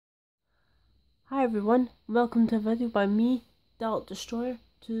Hi everyone, welcome to a video by me, Dalek Destroyer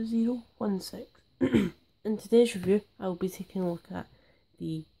 2016. In today's review, I will be taking a look at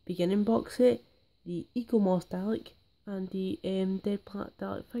the beginning box set, the eaglemos Dalek, and the dead planet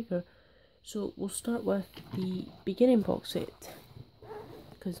Dalek figure. So we'll start with the beginning box set,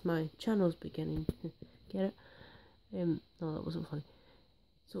 because my channel's beginning. Get it? No, that wasn't funny.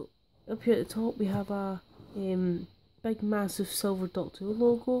 So up here at the top we have a big massive silver Doctor Who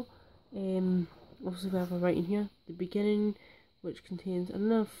logo. Obviously we have a writing here, the beginning, which contains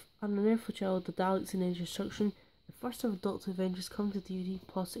an unearthly child, the Daleks and Age Destruction. The first ever Doctor Avengers come to DVD,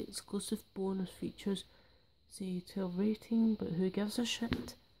 plus exclusive bonus features. Say 12 rating, but who gives a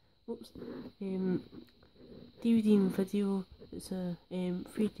shit? Oops. DVD and video, it's a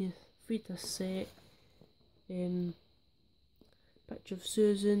free disc set. Picture of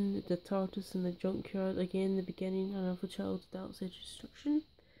Susan, the TARDIS in the junkyard, again the beginning, another child, Dalek's Age Destruction.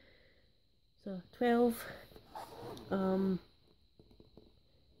 So 12.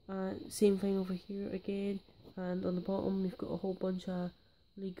 Same thing over here again, and on the bottom we've got a whole bunch of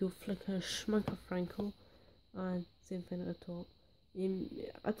Lego Flicker Schmunker Frankel, and same thing at the top.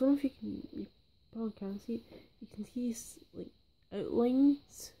 I don't know if you probably can't see it. You can see like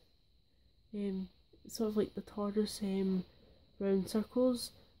outlines, sort of like the TARDIS round circles,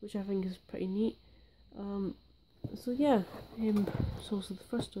 which I think is pretty neat. So yeah, so the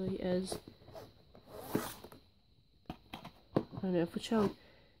first story is An Earth for Child.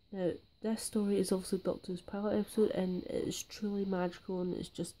 Now this story is obviously Doctor's pilot episode, and it's truly magical, and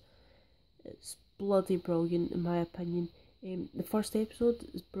it's bloody brilliant in my opinion. The first episode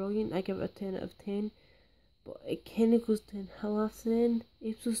is brilliant, I give it a 10 out of 10, but it kind of goes downhill after then.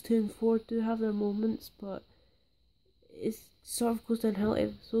 Episodes 2 and 4 do have their moments, but it sort of goes downhill.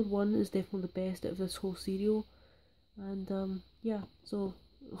 Episode 1 is definitely the best out of this whole serial, and yeah, so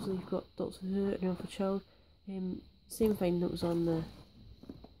obviously you've got Doctor Who, An Earth for Child, same thing that was on the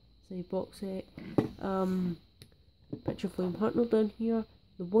box set. Picture of William Hartnell down here.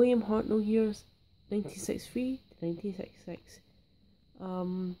 The William Hartnell years 1963 to 1966.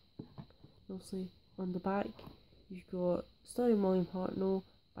 Obviously on the back you've got starring William Hartnell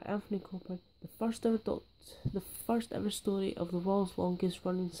by Anthony Cooper. The first ever story of the world's longest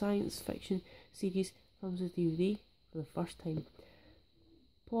running science fiction series comes with DVD for the first time.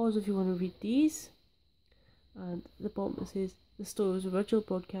 Pause if you want to read these. And at the bottom it says the story was originally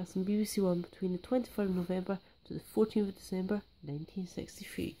broadcast on BBC One between the 23rd of November to the 14th of December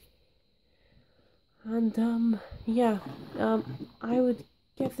 1963. And yeah, I would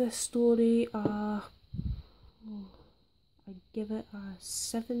give this story I'd give it a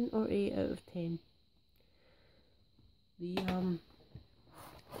 7 or 8 out of 10. The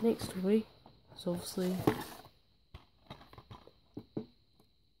next story is obviously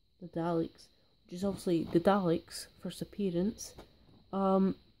the Daleks, which is obviously the Daleks' first appearance.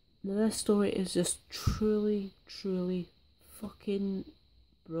 Now this story is just truly fucking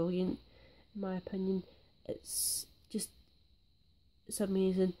brilliant in my opinion. It's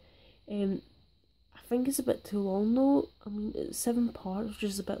amazing. I think it's a bit too long though. I mean, it's 7 parts, which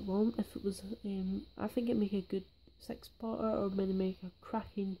is a bit long. If it was I think it'd make a good 6-parter, or maybe make a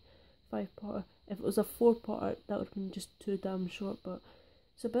cracking 5-parter. If it was a 4-parter, that would have been just too damn short, but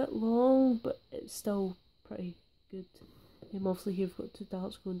it's a bit long, but it's still pretty good. Obviously here you've got 2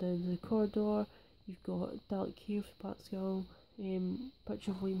 Daleks going down the corridor. You've got Dalek here for Pascal.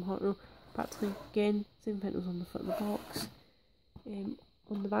 Picture of William Hartnell. Practically again, same thing as on the front of the box.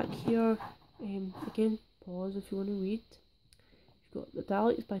 On the back here, again, pause if you want to read. You've got the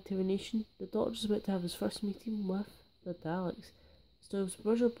Daleks by Terry Nation. The Doctor's about to have his first meeting with the Daleks. The story was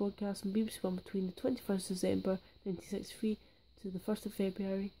originally broadcast on BBC One between the 21st of December 1963 to the 1st of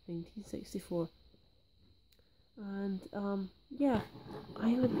February 1964. And yeah,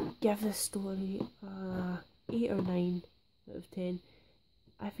 I would give this story 8 or 9 out of 10.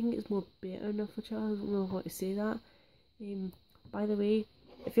 I think it's more better enough for child. I don't know how to say that. By the way,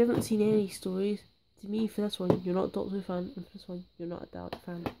 if you haven't seen any stories, to me for this one you're not a Doctor Who fan, and for this one you're not a Dalek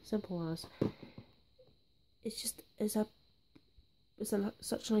fan. Simple as. It's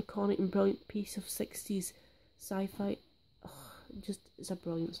such an iconic and brilliant piece of 60s sci-fi. It's a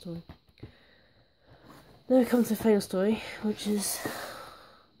brilliant story. Now we come to the final story, which is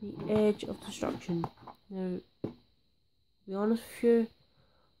The Edge of Destruction. Now, to be honest with you,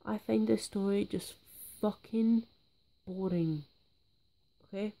 I find this story just fucking boring.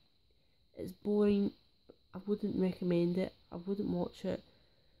 Okay? It's boring. I wouldn't recommend it. I wouldn't watch it.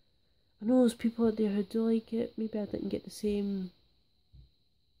 I know there's people out there who do like it. Maybe I didn't get the same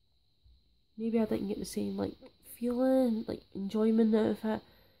like feeling, like enjoyment out of it.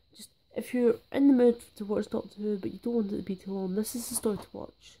 if you're in the mood to watch Doctor Who but you don't want it to be too long, this is the story to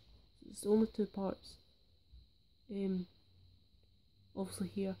watch. It's only 2 parts. Obviously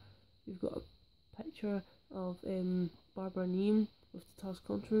here we've got a picture of Barbara and Ian with the TARDIS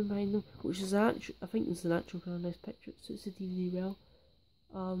control room behind them, which is actually, I think this is an actual kind of nice picture. It suits the DVD well.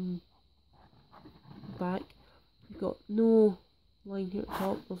 Back, we've got no line here at the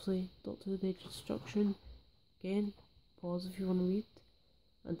top. Obviously, Doctor Who: The Age of Destruction. Again, pause if you want to read.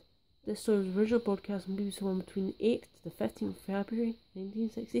 And this story was originally broadcast on BBC One between the 8th to the 15th of February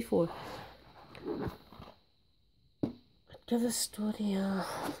 1964. I'd give this story a...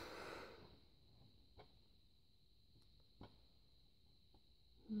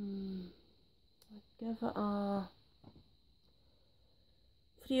 I'd give it a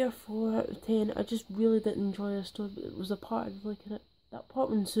 3 or 4 out of 10. I just really didn't enjoy this story, but it was a part of like in it. That part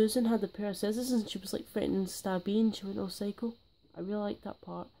when Susan had the pair of scissors and she was like threatening to stab Ian and she went all psycho. I really liked that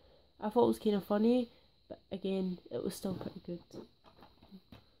part. I thought it was kind of funny, but again, it was still pretty good.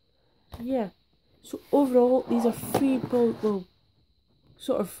 So yeah. So overall, these are 3 brilliant, well,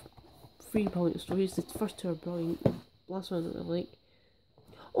 sort of 3 brilliant stories. The first 2 are brilliant. The last one I don't like.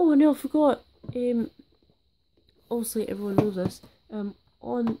 Oh, I nearly forgot. Obviously everyone knows this.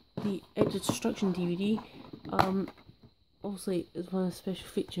 On the Edge of Destruction DVD, obviously it's one of the special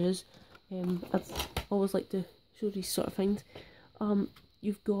features. I always like to show these sort of things.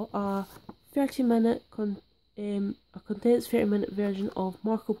 You've got a 30-minute a condensed 30-minute version of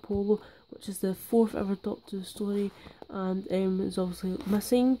Marco Polo, which is the 4th ever Doctor Who story, and it's obviously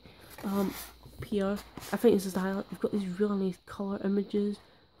missing. Here, I think this is the highlight. You've got these really nice colour images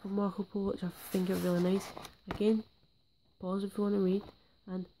from Marco Polo, which I think are really nice. Again, pause if you want to read.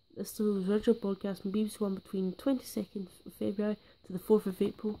 And this story was originally broadcast on BBC One between 22nd of February to the 4th of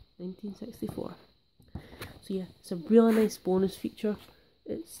April 1964. So yeah, it's a really nice bonus feature.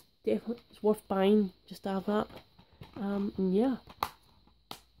 It's definitely worth buying just to have that. And yeah.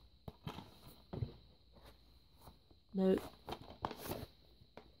 Now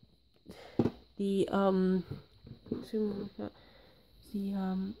the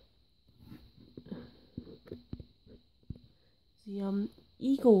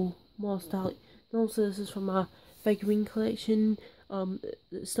eaglemos dalek. And also this is from a figurine collection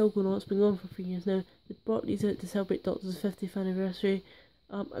that's still going on. It's been going on for 3 years now. They brought these out to celebrate Doctor's 50th anniversary.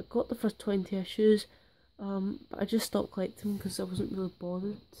 I got the first 20 issues, but I just stopped collecting because I wasn't really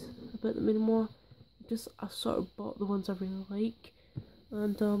bothered about them anymore. I sort of bought the ones I really like.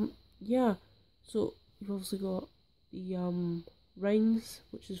 And yeah, so you've obviously got the rings,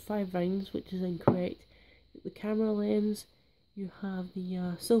 which is 5 rings, which is incorrect. The camera lens, you have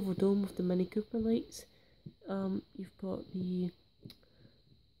the silver dome with the Mini Cooper lights. You've got the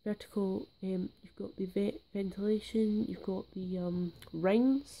vertical, you've got the ventilation, you've got the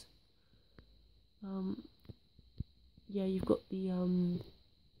rings. Yeah, you've got the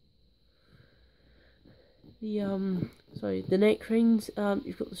neck rings.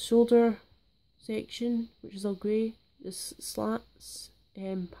 You've got the shoulder section, which is all grey. The slats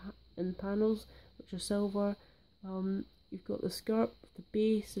and panels, which are silver. You've got the skirt, the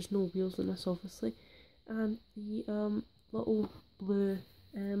base. There's no wheels in this, obviously, and the little blue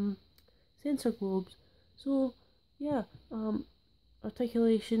sensor globes. So yeah,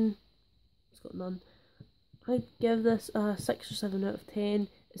 articulation, it's got none. I'd give this a 6 or 7 out of 10.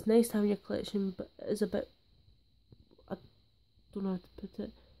 It's nice to have in your collection, but it is a bit, I don't know how to put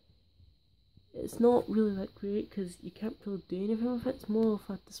it. It's not really that great because you can't really do anything with it. It's more of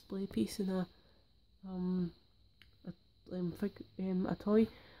a display piece and a toy.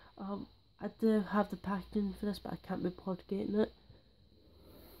 I do have the packaging for this, but I can't be bothered getting it.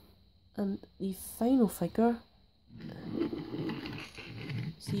 And the final figure,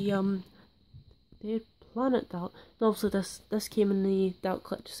 the Planet Dalek. And obviously this came in the Dalek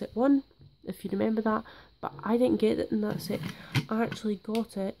Collector Set 1, if you remember that, but I didn't get it in that set. I actually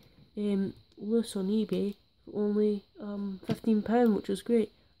got it loose on eBay for only £15, which was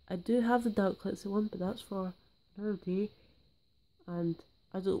great. I do have the Dalek Collector 1, but that's for another day, and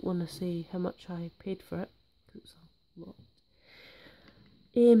I don't want to say how much I paid for it, because it's a lot.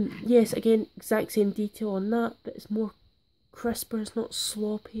 Yes, again, exact same detail on that, but it's more crisper, it's not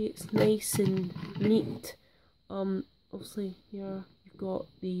sloppy, it's nice and neat. Obviously here you've got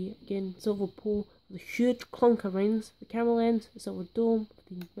the, again, silver pole, the huge clunker rings, the camera lens, the silver dome,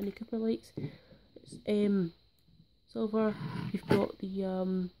 the Mini Cooper lights. It's silver. You've got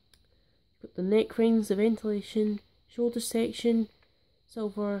the neck rings, the ventilation, shoulder section,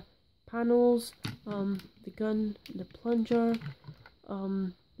 silver panels, the gun, the plunger,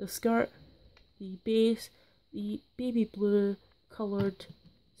 the skirt, the base, the baby blue coloured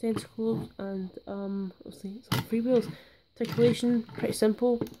sensor globes, and obviously it's on freewheels. Articulation, pretty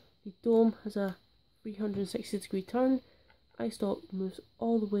simple. The dome has a 360-degree turn. I-stop moves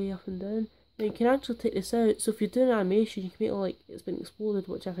all the way up and down. Now you can actually take this out, so if you're doing animation, you can make it like it's been exploded,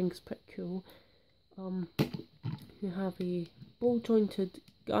 which I think is pretty cool. You have a ball-jointed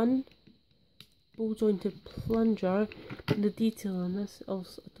gun, ball-jointed plunger, and the detail on this,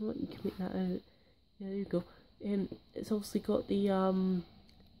 also, I don't think you can make that out. Yeah, there you go. It's obviously got the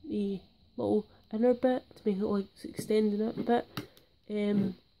little inner bit to make it like it's extending it a bit.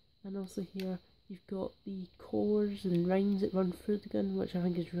 And also here you've got the cores and rings that run through the gun, which I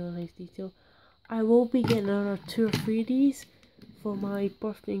think is really nice detail. I will be getting another 2 or 3 of these for my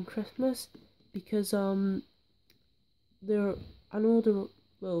birthday and Christmas, because I know they're,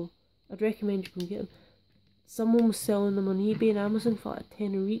 well, I'd recommend you can get them. Someone was selling them on eBay and Amazon for like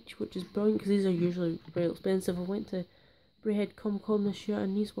 £10 each, which is brilliant because these are usually very expensive. I went to Braehead Comic Con this year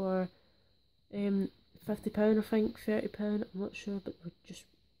and these were £50 I think, £30, I'm not sure, but they're just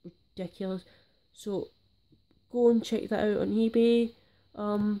ridiculous. So go and check that out on eBay.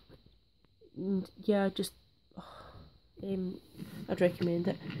 And yeah, just I'd recommend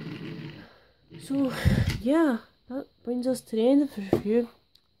it. So yeah, that brings us to the end of the review.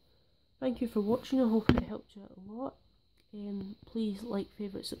 Thank you for watching. I hope it helped you out a lot. Please like,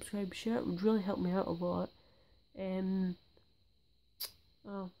 favourite, subscribe, share. It would really help me out a lot.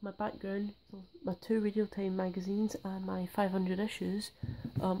 My background, so my 2 Radio Time magazines and my 500 issues.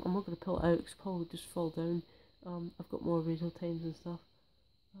 I'm not going to pull it out because it probably would just fall down. I've got more Radio Times and stuff.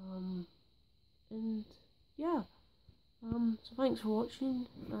 And yeah. So thanks for watching,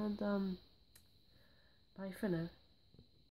 and bye for now.